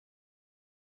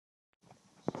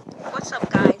What's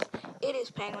up, guys? It is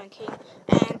Penguin King,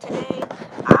 and today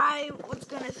I was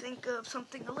gonna think of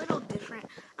something a little different.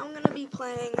 I'm gonna be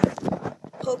playing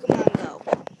Pokemon Go,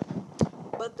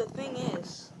 but the thing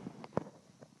is,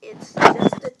 it's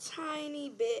just a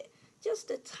tiny bit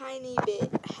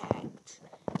hacked.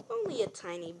 Only a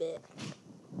tiny bit.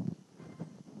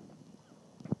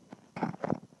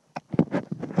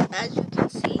 As you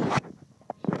can see,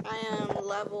 I am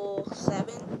level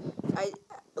 7. I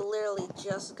literally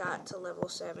just got to level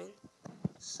 7.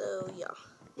 So, yeah.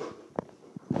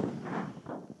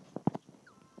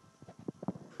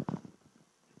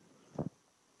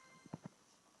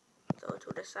 Go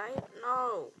to the side?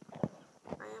 No.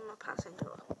 I am a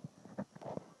passenger.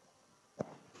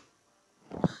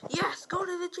 Yes, go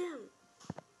to the gym.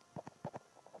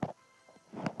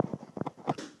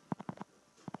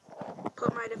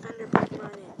 Put my defender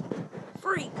Pokemon in.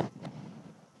 Freak.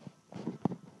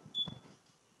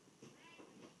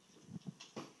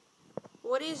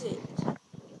 What is it?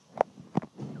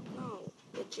 No,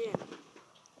 the gym.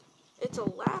 It's a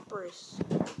Lapras.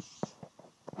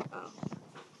 Oh,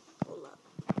 hold up.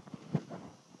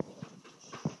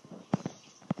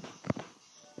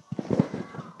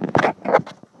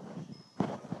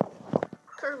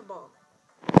 Curveball.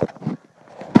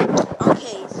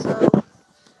 Okay, so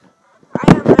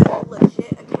I have a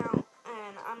legit account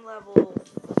and I'm level 14.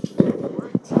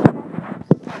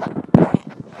 But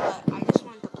I just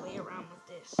wanted to play around with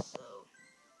this, so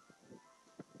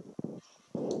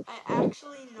I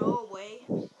actually know a way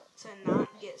to not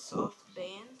get soft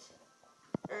banned.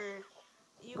 Or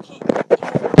you can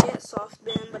get soft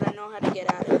banned, but I know how to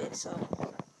get out of it, so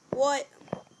what?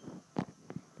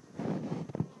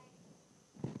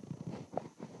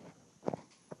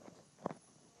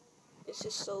 This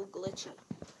is so glitchy.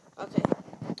 Okay,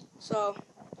 so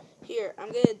here,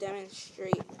 I'm going to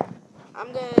demonstrate.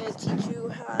 I'm going to teach you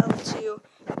how to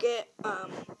get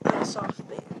unsoft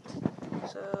banned.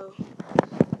 So,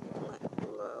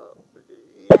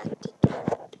 latitude,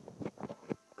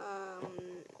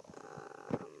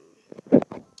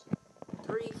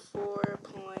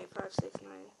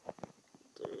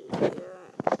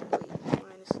 34.569,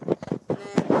 minus, and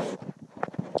then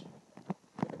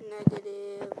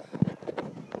negative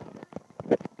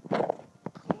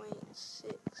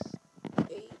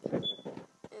 0.68,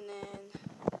 and then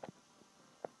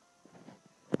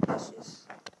this is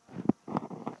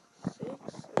 6,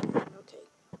 and then okay.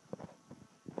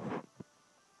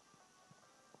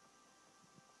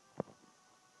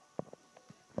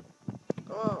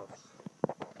 Oh,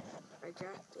 I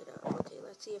jacked it up. Okay,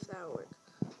 let's see if that works.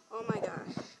 Oh my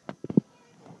gosh.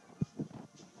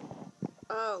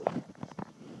 Oh.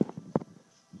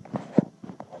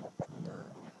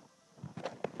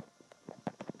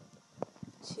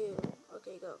 Two.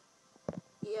 Okay, go.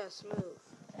 Yes, move.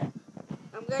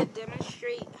 I'm gonna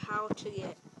demonstrate how to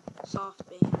get soft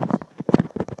banned.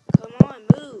 Come on,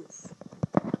 move.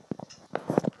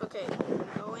 Okay, I'm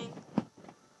going.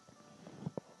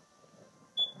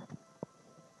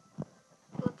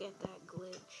 Look at that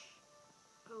glitch.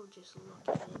 Oh, just look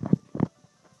at it.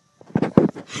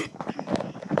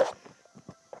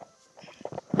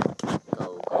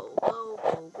 Go, go, go,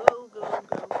 go, go, go,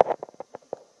 go.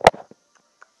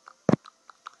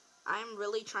 I'm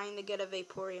really trying to get a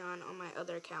Vaporeon on my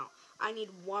other account. I need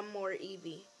one more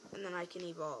Eevee, and then I can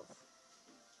evolve.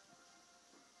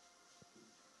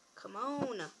 Come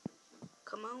on.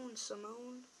 Come on,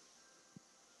 Simone.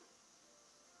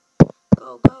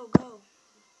 Go, go, go.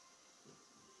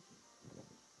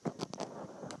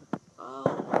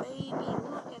 Oh, baby,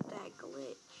 look at that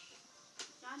glitch.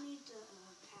 Y'all need to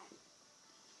pack.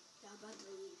 Y'all about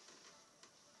to leave.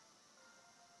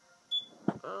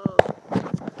 Oh,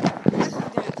 this is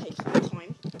gonna take some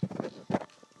time.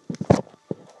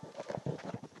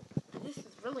 This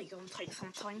is really gonna take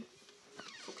some time.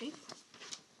 Okay.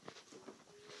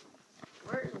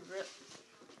 Where is Rip?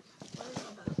 Where is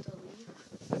about to leave?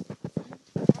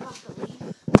 I'm about to leave.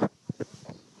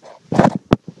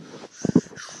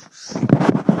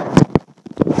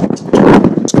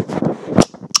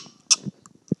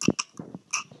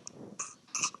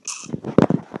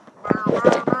 Oh,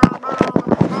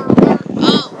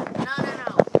 no.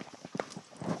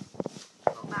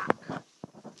 Go back.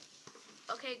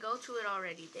 Okay, go to it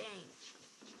already. Dang.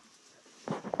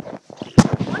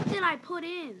 What did I put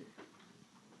in?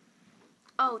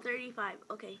 Oh, 35.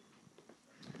 Okay.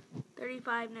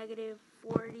 35 negative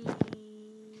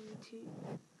 42.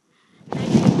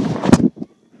 Negative.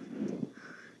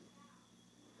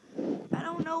 I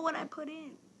don't know what I put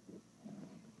in.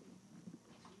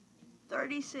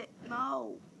 36.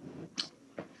 No.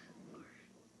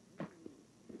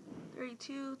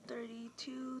 32,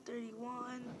 32,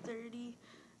 31, 30,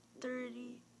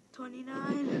 30, 29.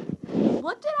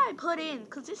 What did I put in?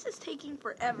 Because this is taking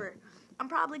forever. I'm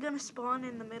probably going to spawn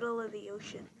in the middle of the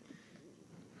ocean.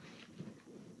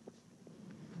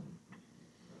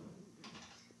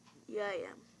 Yeah, I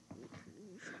am.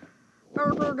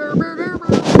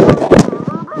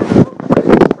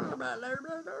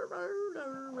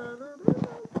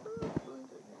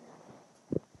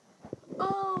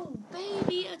 Oh,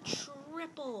 baby, a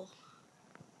triple.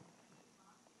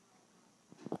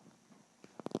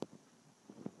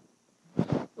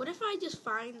 What if I just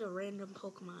find a random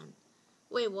Pokemon?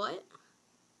 Wait, what?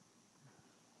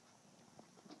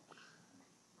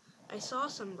 I saw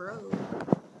some road.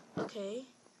 Okay.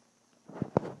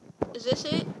 Is this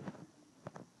it?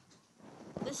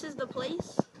 This is the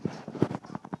place?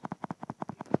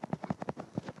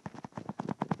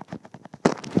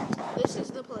 This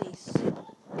is the place.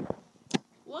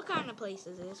 What kind of place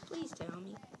is this? Please tell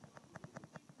me.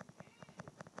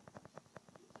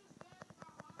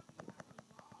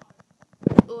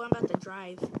 Oh, I'm about to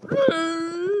drive.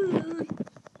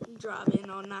 Driving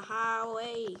on the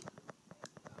highway.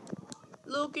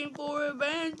 Looking for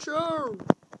adventure. No,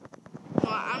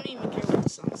 I don't even care what the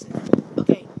song says.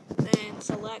 Okay, then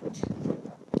select.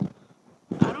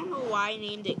 I don't know why I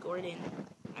named it Gordon.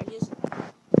 I just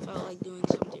felt like doing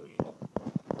something random.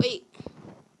 Wait.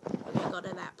 Okay, go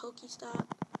to that Pokestop.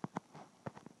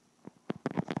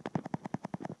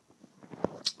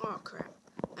 Oh, crap.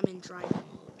 I'm in driving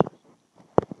mode.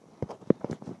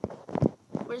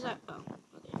 Where's that? Oh,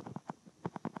 okay.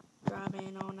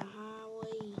 Driving on the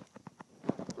highway.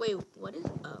 Wait, what is...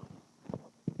 Oh.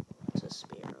 It's a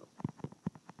sparrow.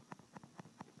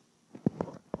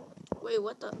 Wait,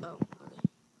 what the... Oh, okay.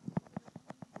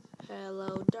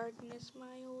 Hello, darkness,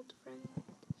 my old friend.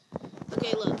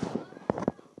 Okay, look.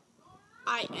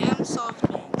 I am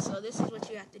softband, so this is what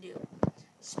you have to do.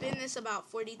 Spin this about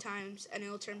 40 times, and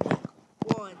it'll turn pink.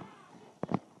 1,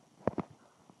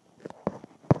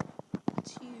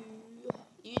 2.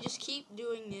 You just keep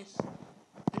doing this,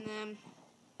 and then...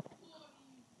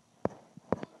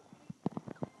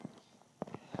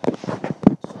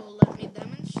 So let me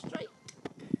demonstrate.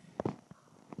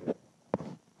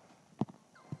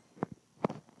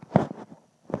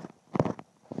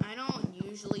 I don't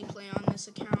usually play on this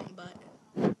account, but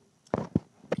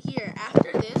here,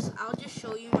 after this, I'll just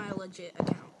show you my legit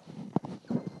account.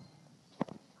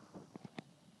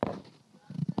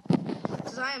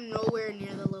 Because I am nowhere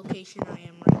near the location I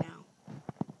am right now.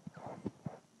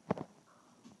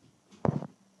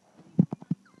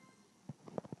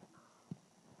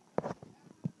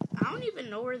 I don't even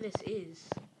know where this is.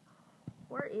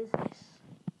 Where is this?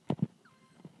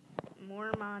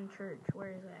 Mormon Church.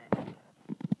 Where is that?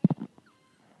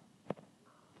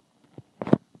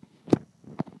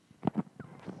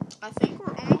 I think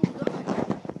we're almost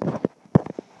done.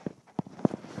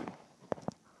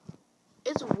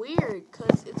 It's weird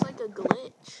because it's like a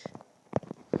glitch.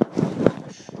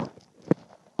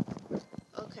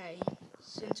 Okay,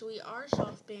 since we are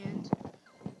softband.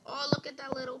 Oh, look at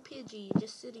that little Pidgey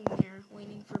just sitting there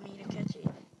waiting for me to catch it.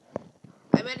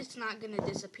 I bet it's not going to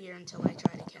disappear until I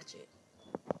try to catch it.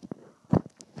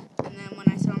 And then when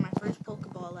I throw my first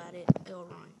Pokeball at it, it'll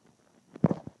run.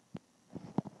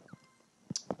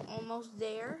 Almost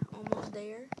there, almost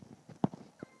there.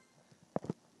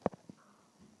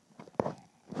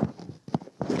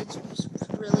 It's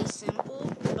really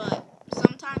simple, but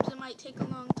sometimes it might take a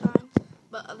long time,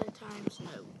 but other times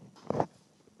no.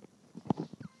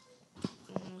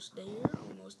 Almost there,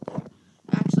 almost there.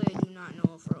 Actually, I do not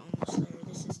know if we're almost there.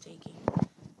 This is taking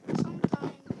some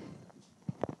time.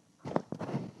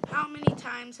 How many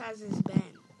times has this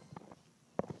been?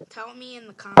 Tell me in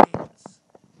the comments.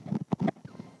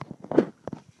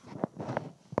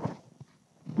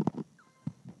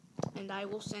 And I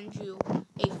will send you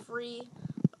a free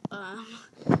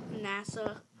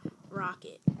NASA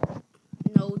rocket.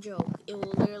 No joke. It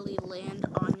will literally land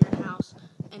on your house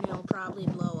and it'll probably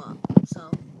blow up. So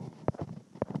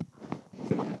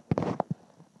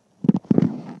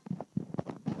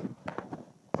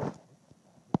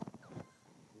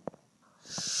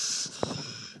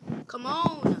come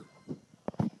on.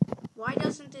 Why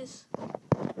doesn't this...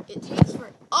 It takes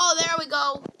for... Oh, there we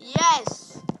go.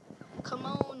 Yes. Come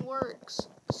on, works.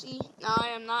 See, now I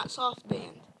am not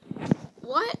softband.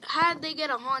 What? How'd they get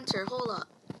a haunter? Hold up.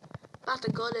 About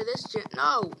to go to this gym.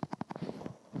 No.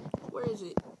 Where is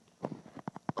it?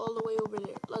 All the way over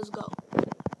there. Let's go.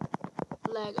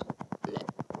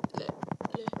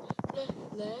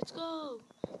 Let's go.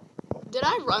 Did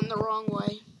I run the wrong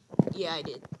way? Yeah, I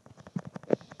did.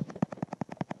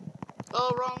 Oh,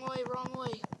 wrong way, wrong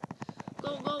way.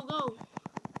 Go, go, go.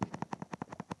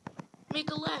 Make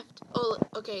a left. Oh,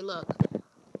 okay, look.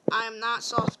 I am not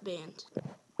soft banned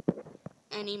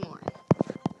anymore.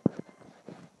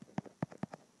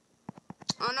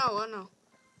 Oh no, oh no.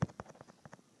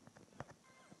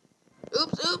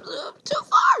 Oops, oops, oops, too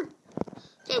far!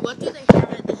 Okay, what do they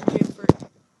have at this gym for?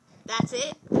 That's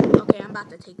it? Okay, I'm about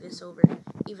to take this over,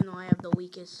 even though I have the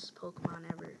weakest Pokemon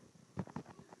ever.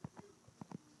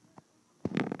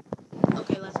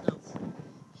 Okay, let's go.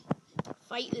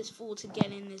 Fight this fool to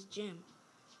get in this gym.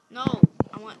 No,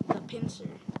 I want the pincer.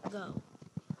 Go.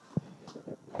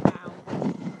 Ow.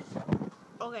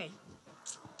 Okay.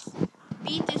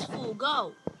 Beat this fool.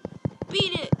 Go.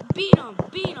 Beat it. Beat him.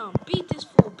 Beat him. Beat this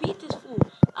fool. Beat this fool.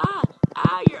 Ah.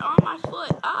 Ah, you're on my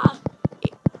foot. Ah.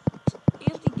 You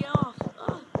have to get off.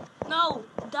 Ah. No.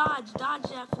 Dodge. Dodge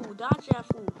that fool. Dodge that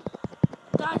fool.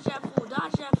 Dodge that fool.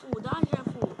 Dodge that fool. Dodge that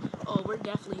fool. Oh, we're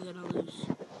definitely going to lose.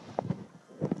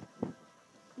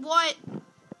 What?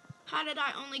 How did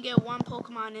I only get one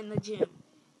Pokemon in the gym?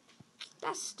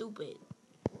 That's stupid.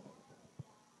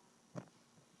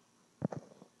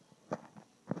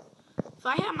 If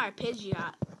I had my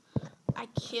Pidgeot, I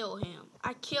kill him.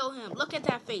 I kill him. Look at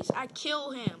that face. I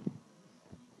kill him.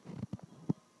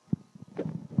 I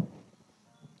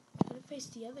gotta face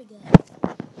the other guy.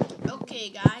 Okay,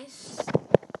 guys.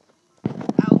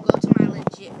 I'll go to my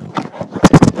legit Pokemon.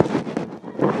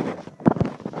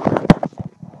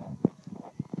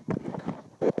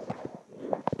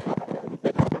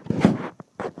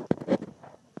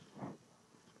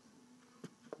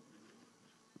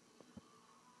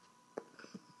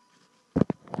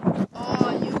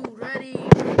 Are you ready?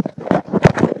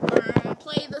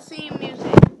 Play the theme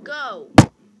music. Go.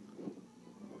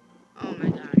 Oh my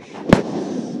gosh.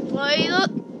 Play the...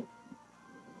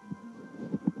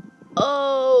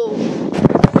 Oh.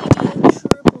 Maybe a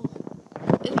triple.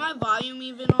 Is my volume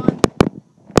even on?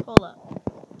 Hold up.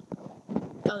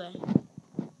 Okay.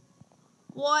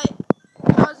 What?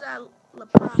 How's that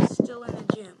Lapras still in the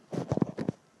gym?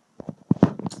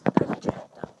 That's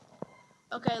jacked up.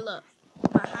 Okay, look.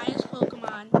 My highest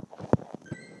Pokemon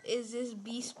is this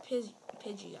Beast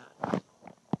Pidgeot.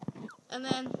 And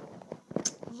then,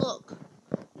 look.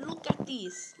 Look at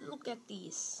these. Look at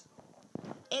these.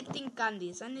 18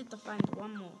 candies. I need to find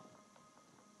one more.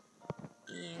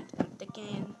 And I'm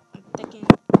thinking.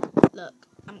 Look,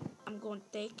 I'm gonna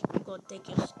take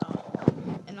your star.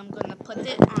 And I'm gonna put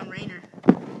it on Rainer.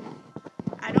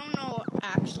 I don't know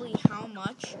actually how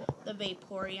much the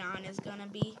Vaporeon is gonna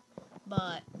be,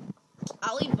 but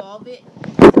I'll evolve it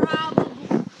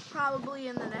probably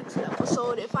in the next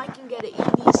episode if I can get it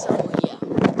easy. So yeah.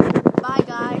 Bye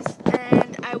guys,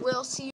 and I will see you